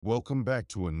Welcome back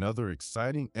to another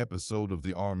exciting episode of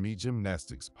the Army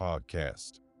Gymnastics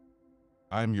Podcast.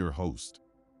 I'm your host,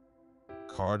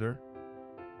 Carter,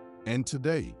 and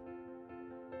today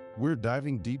we're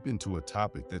diving deep into a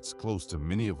topic that's close to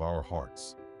many of our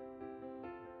hearts: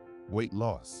 weight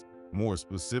loss. More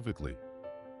specifically,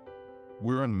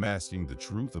 we're unmasking the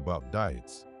truth about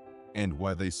diets and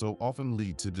why they so often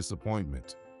lead to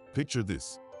disappointment. Picture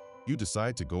this: you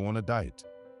decide to go on a diet.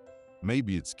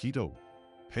 Maybe it's keto,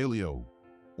 paleo,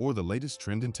 or the latest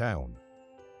trend in town.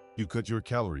 You cut your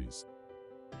calories,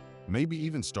 maybe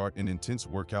even start an intense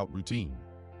workout routine.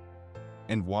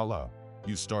 And voila,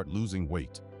 you start losing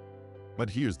weight. But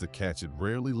here's the catch: it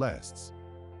rarely lasts.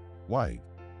 Why?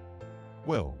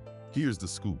 Well, here's the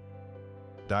scoop.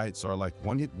 Diets are like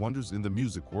one-hit wonders in the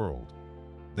music world.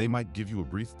 They might give you a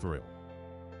brief thrill,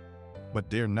 but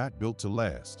they're not built to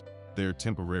last. They're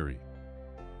temporary,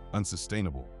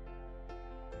 unsustainable,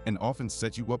 and often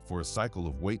set you up for a cycle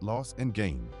of weight loss and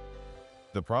gain.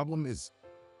 The problem is,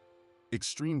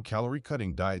 extreme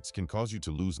calorie-cutting diets can cause you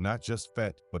to lose not just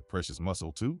fat, but precious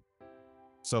muscle too.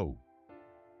 So,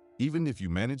 even if you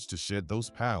manage to shed those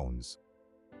pounds,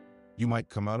 you might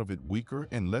come out of it weaker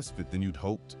and less fit than you'd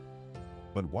hoped.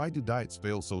 But why do diets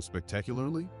fail so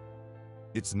spectacularly?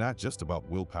 It's not just about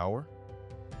willpower.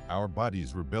 Our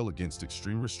bodies rebel against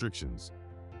extreme restrictions.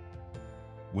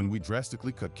 When we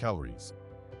drastically cut calories,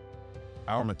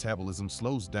 our metabolism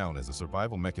slows down as a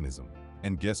survival mechanism.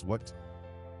 And guess what?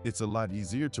 It's a lot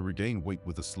easier to regain weight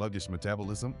with a sluggish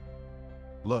metabolism.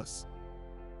 Plus,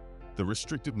 the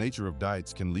restrictive nature of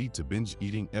diets can lead to binge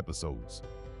eating episodes,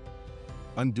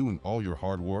 undoing all your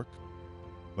hard work.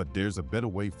 But there's a better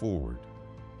way forward,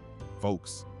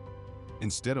 folks.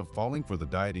 Instead of falling for the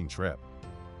dieting trap,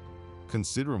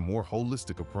 consider a more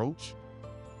holistic approach.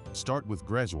 Start with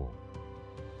gradual,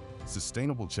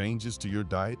 sustainable changes to your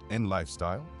diet and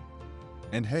lifestyle.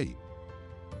 And hey,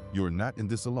 you're not in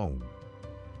this alone.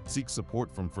 Seek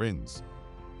support from friends,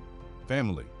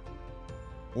 family,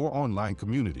 or online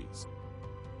communities.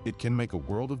 It can make a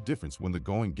world of difference when the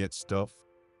going gets tough.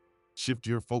 Shift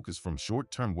your focus from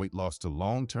short-term weight loss to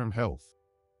long-term health.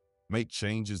 Make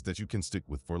changes that you can stick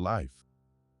with for life.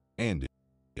 And,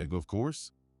 of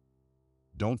course,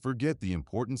 don't forget the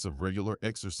importance of regular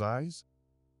exercise.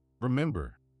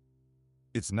 Remember,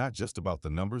 it's not just about the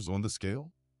numbers on the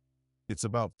scale. It's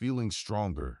about feeling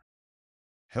stronger,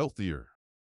 healthier,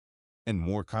 and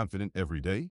more confident every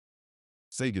day.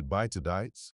 Say goodbye to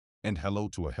diets and hello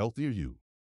to a healthier you.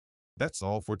 That's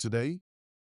all for today,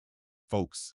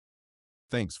 folks.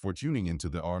 Thanks for tuning into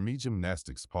the Army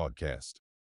Gymnastics Podcast.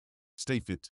 Stay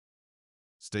fit,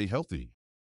 stay healthy,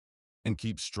 and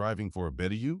keep striving for a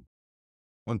better you.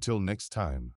 Until next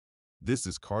time, this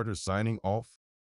is Carter signing off.